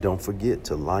Don't forget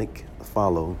to like,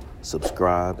 follow,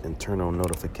 subscribe, and turn on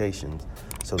notifications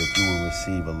so that you will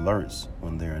receive alerts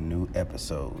when there are new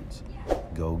episodes.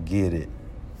 Go get it.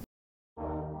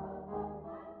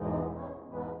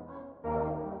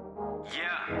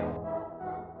 Yeah.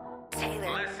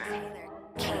 Listen,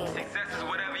 success is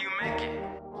whatever you make it.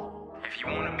 If you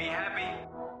want to be happy,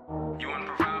 you want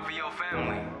to provide for your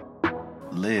family.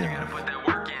 Live. You got to put that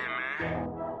work in, man.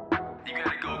 You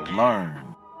got to go get Learn. it.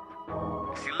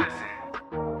 See, listen,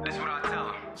 this is what I tell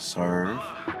them. Serve.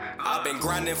 I've been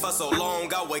grinding for so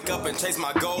long, I wake up and chase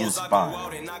my goals. Inspire. I go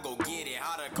out and I go get it.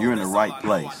 How to You're in the go, right that's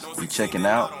all I know. place. I don't You're succeed checking if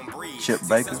I out don't breathe. Chip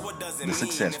Success, Baker, what does it the mean?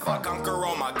 Success If I Chronicles. conquer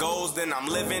all my goals, then I'm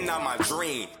living out my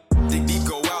dream. Dig deep,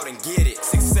 go out and get it.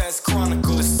 Success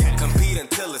Chronicles. Compete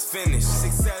until it's finished.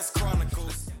 Success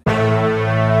Chronicles.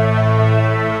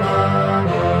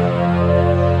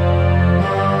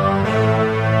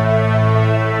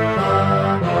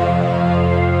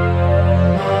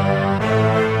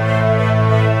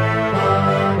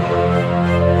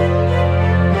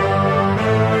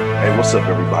 Hey, what's up,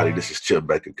 everybody? This is Chip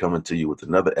Baker coming to you with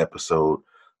another episode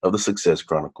of the Success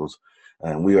Chronicles.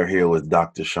 And we are here with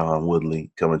Dr. Sean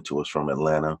Woodley coming to us from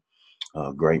Atlanta.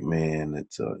 A great man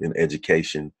that's in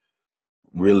education,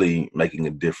 really making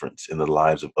a difference in the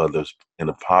lives of others in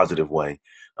a positive way.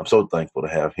 I'm so thankful to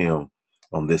have him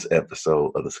on this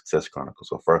episode of the Success Chronicles.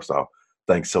 So first off,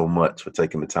 thanks so much for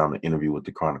taking the time to interview with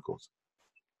the Chronicles.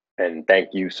 And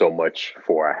thank you so much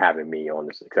for having me on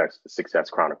the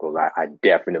Success Chronicles. I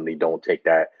definitely don't take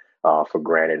that for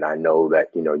granted. I know that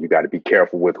you got to be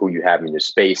careful with who you have in your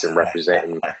space and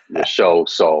representing your show.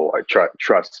 So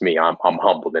trust me, I'm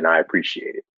humbled and I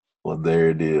appreciate it. Well, there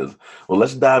it is. Well,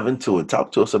 let's dive into it.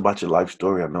 Talk to us about your life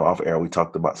story. I know off air we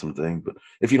talked about some things, but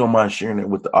if you don't mind sharing it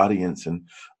with the audience and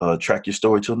track your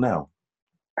story till now.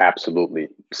 Absolutely.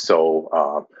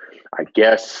 So I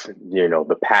guess,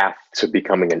 the path to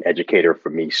becoming an educator for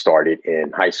me started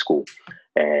in high school.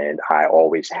 And I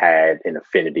always had an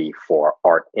affinity for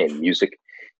art and music.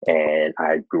 And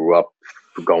I grew up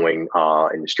going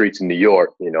in the streets in New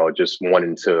York, just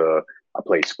wanting to. I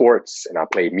played sports and I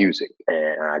played music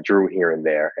and I drew here and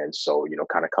there. And so,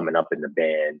 kind of coming up in the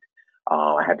band,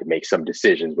 I had to make some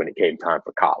decisions when it came time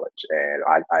for college. And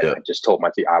I just told my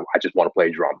team, I just want to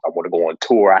play drums. I want to go on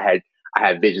tour. I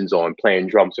had visions on playing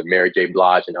drums with Mary J.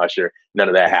 Blige and Usher. None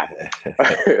of that happened.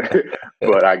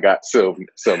 But I got some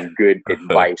good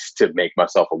advice to make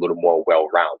myself a little more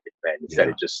well-rounded, man, instead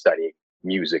of just study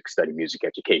music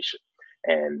education.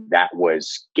 And that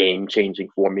was game-changing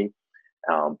for me.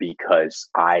 Because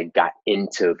I got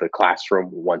into the classroom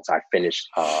once I finished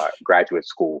graduate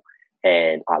school,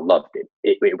 and I loved it.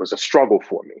 It was a struggle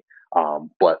for me,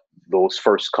 but those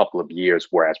first couple of years,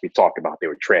 where, as we talked about, they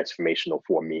were transformational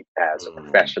for me as a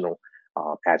professional,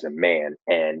 as a man,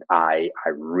 and I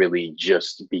really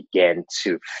just began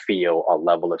to feel a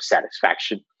level of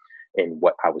satisfaction in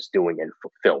what I was doing and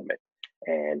fulfillment,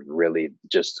 and really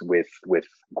just with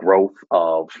growth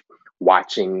of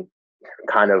watching.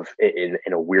 Kind of in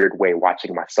a weird way,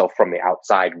 watching myself from the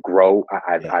outside grow,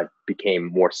 I became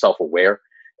more self-aware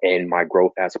in my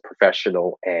growth as a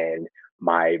professional, and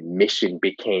my mission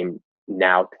became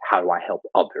now, how do I help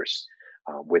others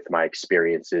with my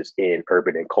experiences in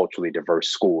urban and culturally diverse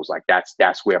schools? Like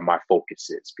that's where my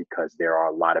focus is, because there are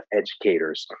a lot of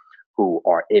educators who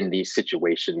are in these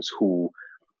situations who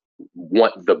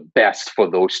want the best for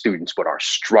those students, but are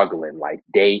struggling like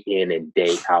day in and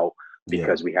day out,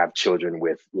 because we have children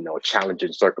with,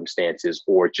 challenging circumstances,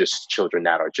 or just children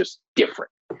that are just different,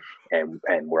 and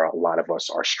where a lot of us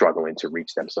are struggling to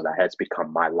reach them. So that has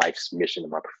become my life's mission,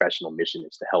 and my professional mission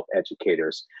is to help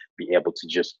educators be able to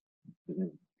just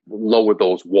lower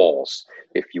those walls,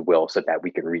 if you will, so that we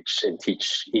can reach and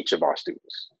teach each of our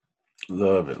students.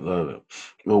 Love it. Love it.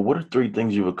 Well, what are 3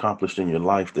 things you've accomplished in your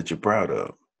life that you're proud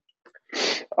of?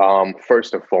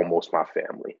 First and foremost, my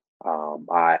family.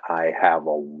 I have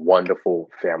a wonderful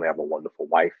family. I have a wonderful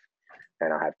wife,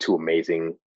 and I have 2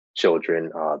 amazing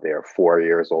children. They're 4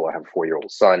 years old. I have a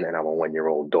 4-year-old son, and I have a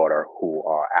 1-year-old daughter, who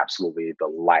are absolutely the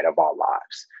light of our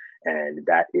lives. And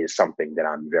that is something that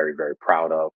I'm very, very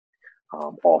proud of.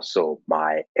 Also,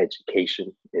 my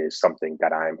education is something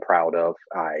that I'm proud of.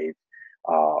 I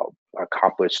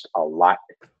accomplished a lot,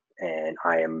 and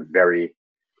I'm very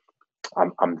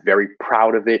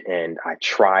proud of it. And I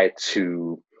try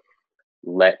to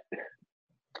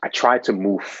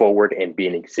move forward and be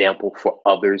an example for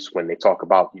others when they talk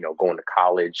about, going to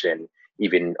college and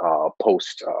even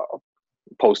post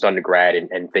undergrad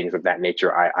and things of that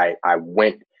nature. I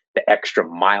went the extra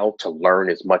mile to learn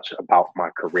as much about my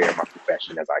career, my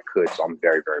profession as I could. So I'm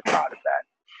very, very proud of that.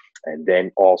 And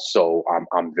then also,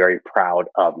 I'm very proud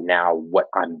of now what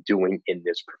I'm doing in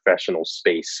this professional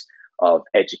space of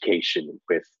education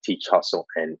with Teach, Hustle,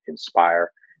 and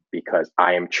Inspire, because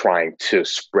I am trying to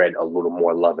spread a little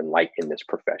more love and light in this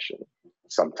profession.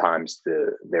 Sometimes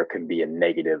there can be a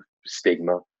negative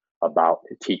stigma about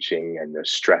teaching and the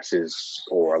stresses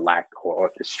or lack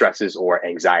or the stresses or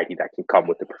anxiety that can come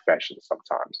with the profession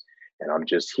sometimes. And I'm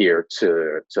just here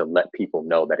to let people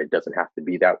know that it doesn't have to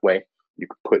be that way. You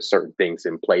can put certain things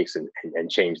in place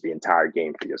and change the entire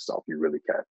game for yourself. You really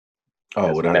can. Oh,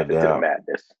 There's without a method to the doubt.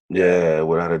 madness. Yeah,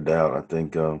 without a doubt. I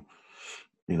think,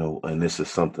 and this is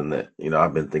something that,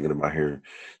 I've been thinking about here.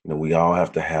 We all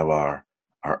have to have our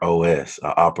OS,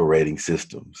 our operating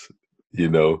systems, you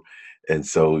know. And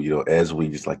so, as we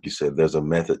just like you said, there's a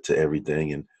method to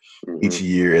everything. And Hmm. each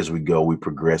year as we go, we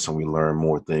progress and we learn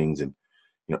more things and,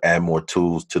 add more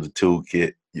tools to the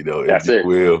toolkit, if That's you it.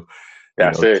 will,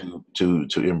 That's it. to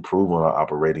improve on our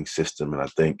operating system. And I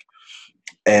think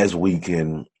as we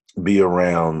can be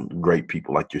around great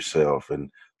people like yourself and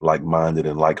like-minded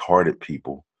and like-hearted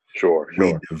people, Sure, we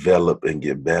sure. develop and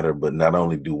get better. But not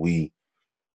only do we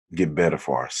get better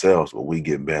for ourselves, but we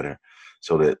get better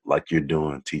so that, like you're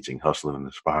doing, teaching, hustling, and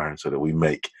inspiring, so that we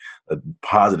make a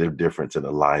positive difference in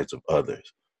the lives of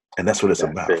others. And that's what it's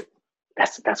That's about. it.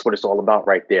 That's what it's all about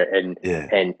right there. Yeah.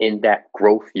 And in that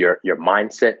growth, your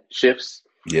mindset shifts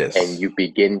and Yes. you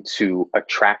begin to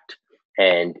attract.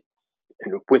 And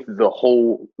with the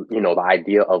whole, the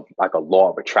idea of like a law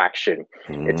of attraction,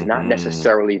 it's not Hmm.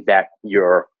 necessarily that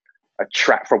you're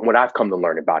from what I've come to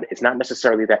learn about it, it's not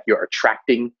necessarily that you're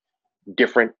attracting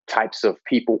different types of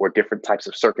people or different types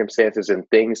of circumstances and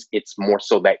things. It's more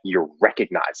so that you're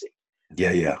recognizing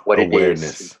Yeah, yeah. what it is.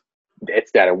 Awareness.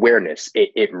 It's that awareness.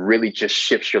 It really just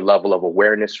shifts your level of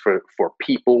awareness for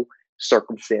people,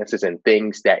 circumstances, and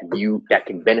things that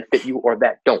can benefit you or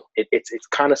that don't. It's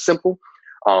kind of simple,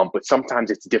 but sometimes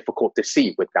it's difficult to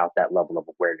see without that level of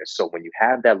awareness. So when you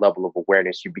have that level of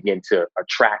awareness, you begin to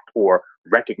attract or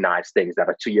recognize things that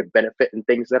are to your benefit and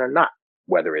things that are not.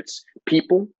 Whether it's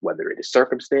people, whether it is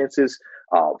circumstances,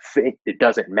 it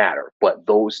doesn't matter. But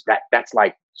that's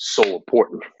like so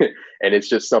important. And it's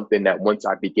just something that once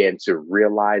I began to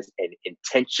realize and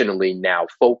intentionally now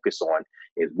focus on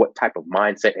is what type of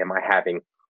mindset am I having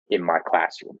in my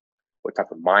classroom? What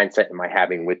type of mindset am I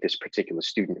having with this particular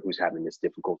student who's having this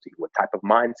difficulty? What type of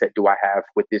mindset do I have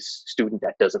with this student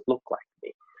that doesn't look like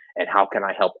me? And how can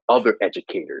I help other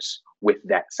educators with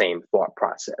that same thought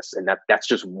process? And that's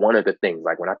just one of the things.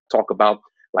 Like when I talk about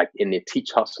like in the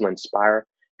Teach, Hustle, Inspire,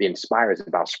 the Inspire is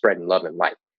about spreading love and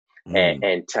light. Mm.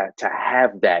 And to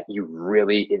have that,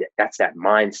 that's that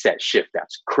mindset shift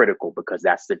that's critical, because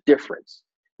that's the difference.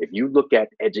 If you look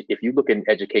in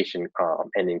education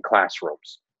and in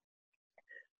classrooms,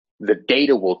 the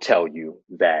data will tell you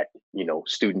that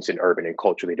students in urban and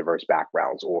culturally diverse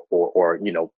backgrounds or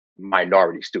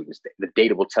minority students, the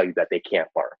data will tell you that they can't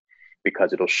learn,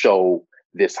 because it'll show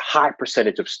this high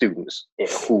percentage of students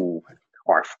who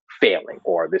are failing,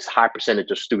 or this high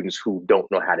percentage of students who don't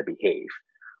know how to behave.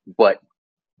 But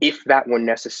if that were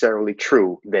necessarily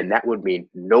true, then that would mean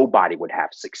nobody would have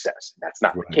success. That's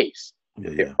not the Right. case.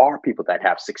 Yeah, There yeah. are people that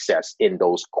have success in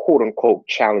those quote unquote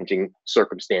challenging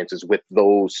circumstances with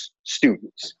those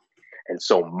students. And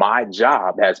so my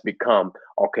job has become,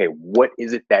 okay, what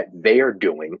is it that they're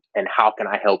doing and how can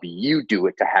I help you do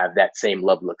it to have that same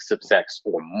level of success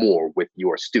or more with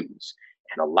your students?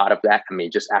 And a lot of that, I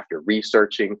mean, just after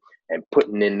researching and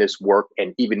putting in this work,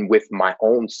 and even with my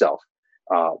own self,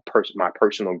 my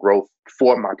personal growth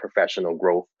for my professional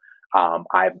growth,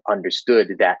 I've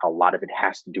understood that a lot of it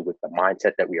has to do with the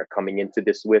mindset that we are coming into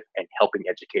this with, and helping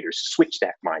educators switch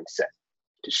that mindset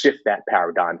to shift that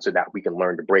paradigm so that we can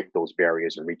learn to break those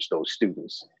barriers and reach those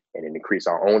students and increase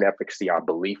our own efficacy, our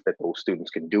belief that those students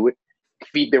can do it,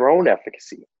 feed their own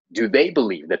efficacy. Do they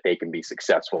believe that they can be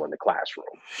successful in the classroom?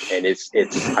 And it's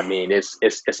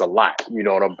a lot,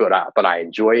 but I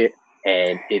enjoy it.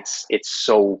 And it's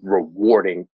so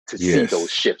rewarding to see those Yes.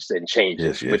 shifts and Yes,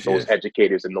 changes with yes, those yes.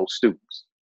 educators and those students.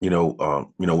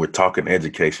 We're talking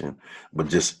education, but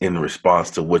just in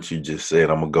response to what you just said,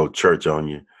 I'm gonna go church on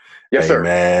you. Yes, sir.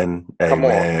 Amen, Come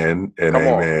on. amen, and Come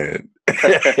on. amen.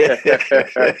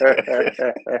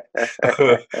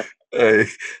 Hey,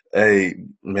 hey,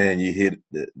 man, you hit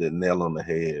the nail on the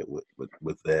head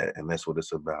with that, and that's what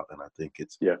it's about. And I think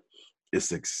Yeah.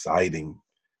 it's exciting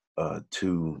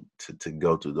to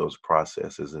go through those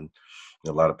processes. And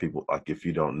a lot of people, like, if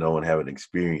you don't know and haven't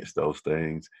experienced those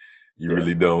things, you Yeah.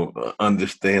 really don't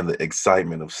understand the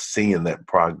excitement of seeing that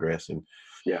progress and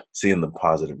Yeah. seeing the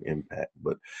positive impact.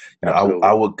 But I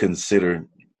Absolutely. would consider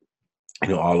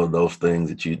all of those things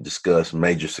that you discussed,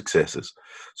 major successes.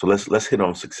 So let's hit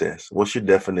on success. What's your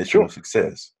definition of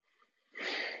success?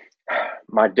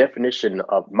 My definition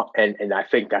of and I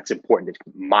think that's important.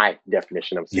 My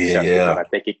definition of success, because I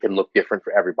think it can look different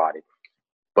for everybody.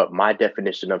 But my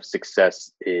definition of success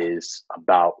is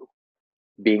about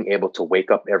being able to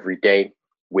wake up every day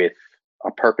with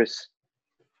a purpose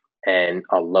and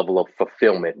a level of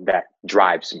fulfillment that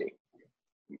drives me.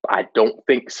 I don't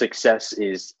think success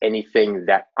is anything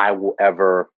that I will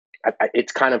ever,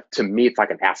 it's kind of, to me, it's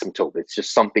like an asymptote. It's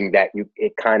just something that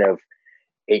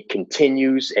it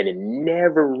continues and it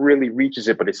never really reaches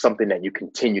it, but it's something that you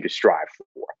continue to strive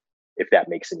for, if that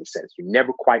makes any sense. You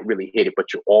never quite really hit it,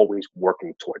 but you're always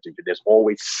working towards it. There's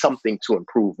always something to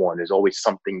improve on. There's always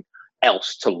something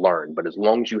else to learn. But as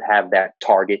long as you have that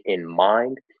target in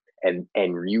mind and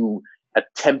you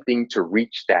attempting to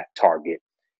reach that target,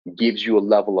 gives you a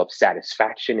level of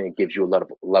satisfaction and it gives you a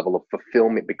level of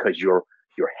fulfillment, because you're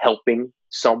helping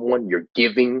someone, you're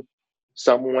giving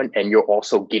someone, and you're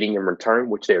also getting in return,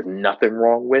 which there's nothing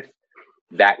wrong with.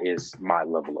 That is my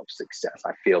level of success.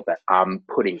 I feel that I'm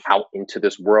putting out into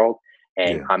this world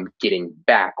and I'm getting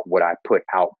back what I put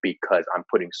out, because I'm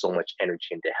putting so much energy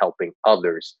into helping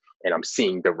others, and I'm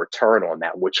seeing the return on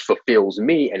that, which fulfills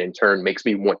me and in turn makes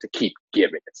me want to keep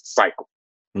giving. It's a cycle.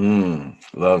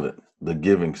 Love it. The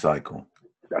giving cycle.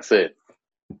 That's it.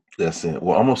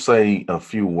 Well, I'm going to say a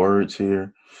few words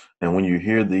here. And when you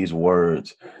hear these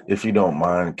words, if you don't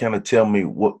mind, kind of tell me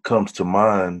what comes to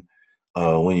mind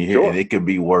when you hear it. It could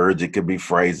be words, it could be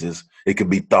phrases, it could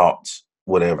be thoughts,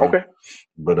 whatever. Okay.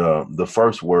 But the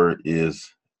first word is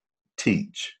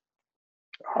teach.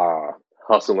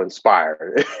 Hustle,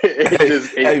 inspire. You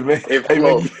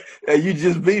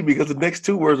just beat me, because the next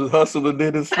two words was hustle and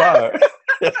then inspire.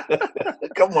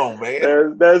 Come on,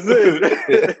 man. That's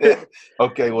it.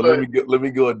 Okay, well, let me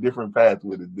go a different path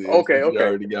with it then. Okay. You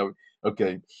already got me.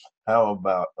 Okay. How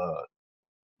about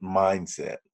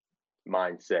mindset?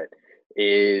 Mindset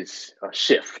is a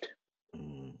shift.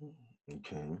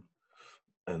 Okay.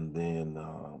 And then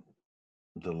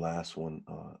the last one,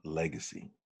 legacy.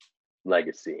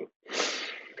 Legacy.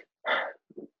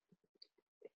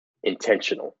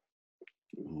 Intentional.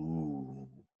 Ooh.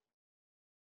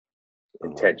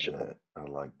 Intentional. I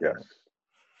like that. Yes.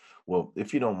 Well,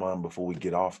 if you don't mind, before we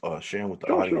get off, sharing with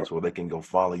the audience where they can go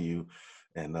follow you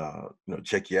and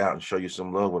check you out and show you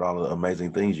some love with all the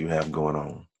amazing things you have going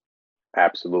on.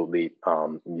 Absolutely.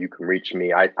 You can reach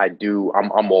me.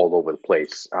 I'm all over the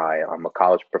place. I'm a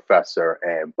college professor,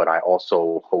 but I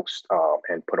also host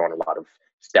and put on a lot of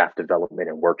staff development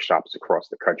and workshops across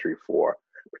the country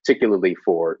particularly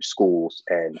for schools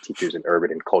and teachers in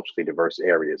urban and culturally diverse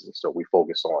areas. And so we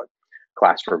focus on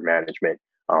classroom management,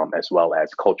 as well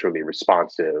as culturally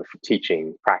responsive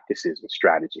teaching practices and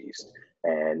strategies.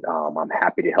 And I'm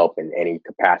happy to help in any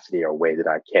capacity or way that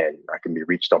I can. I can be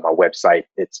reached on my website.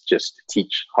 It's just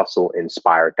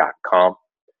teachhustleinspire.com.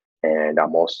 And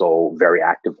I'm also very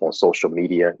active on social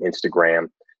media, Instagram,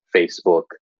 Facebook,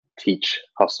 Teach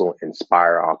Hustle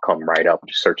Inspire. I'll come right up.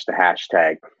 Just search the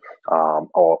hashtag.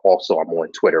 Also, I'm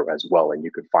on Twitter as well, and you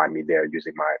can find me there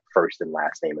using my first and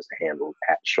last name as a handle,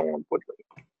 @Sean Woodley.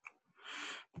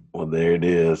 Well, there it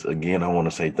is. Again, I want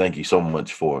to say thank you so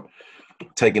much for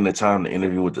taking the time to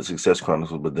interview with the Success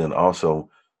Chronicles, but then also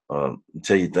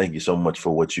tell you thank you so much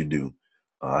for what you do.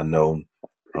 I know,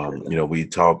 we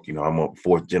talk, I'm a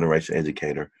fourth generation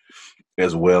educator,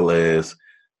 as well as,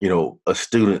 a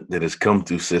student that has come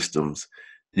through systems,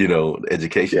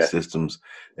 education systems.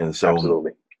 And so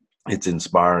Absolutely. It's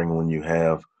inspiring when you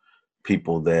have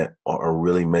people that are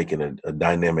really making a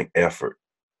dynamic effort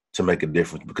to make a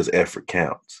difference, because effort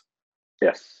counts.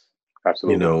 Yes,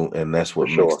 absolutely. And that's what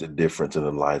makes the difference in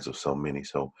the lives of so many.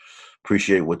 So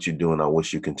appreciate what you do, and I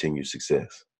wish you continued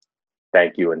success.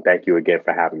 Thank you. And thank you again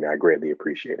for having me. I greatly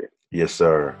appreciate it. Yes,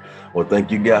 sir. Well, thank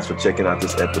you guys for checking out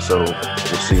this episode.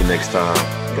 We'll see you next time.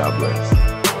 God bless.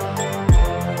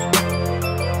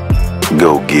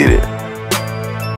 Go get it.